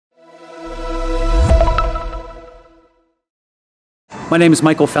My name is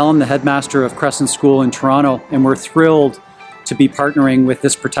Michael Fellham, the headmaster of Crescent School in Toronto, and we're thrilled to be partnering with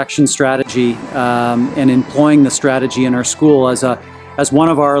this protection strategy and employing the strategy in our school as one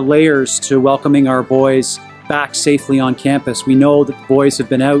of our layers to welcoming our boys back safely on campus. We know that the boys have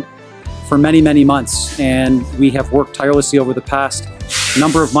been out for many, many months, and we have worked tirelessly over the past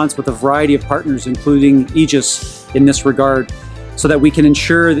number of months with a variety of partners, including Aegis, in this regard, so that we can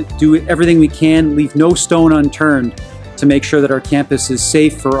ensure that do everything we can, leave no stone unturned to make sure that our campus is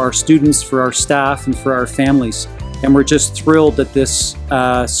safe for our students, for our staff, and for our families. And we're just thrilled that this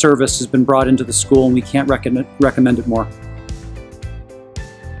service has been brought into the school, and we can't recommend it more.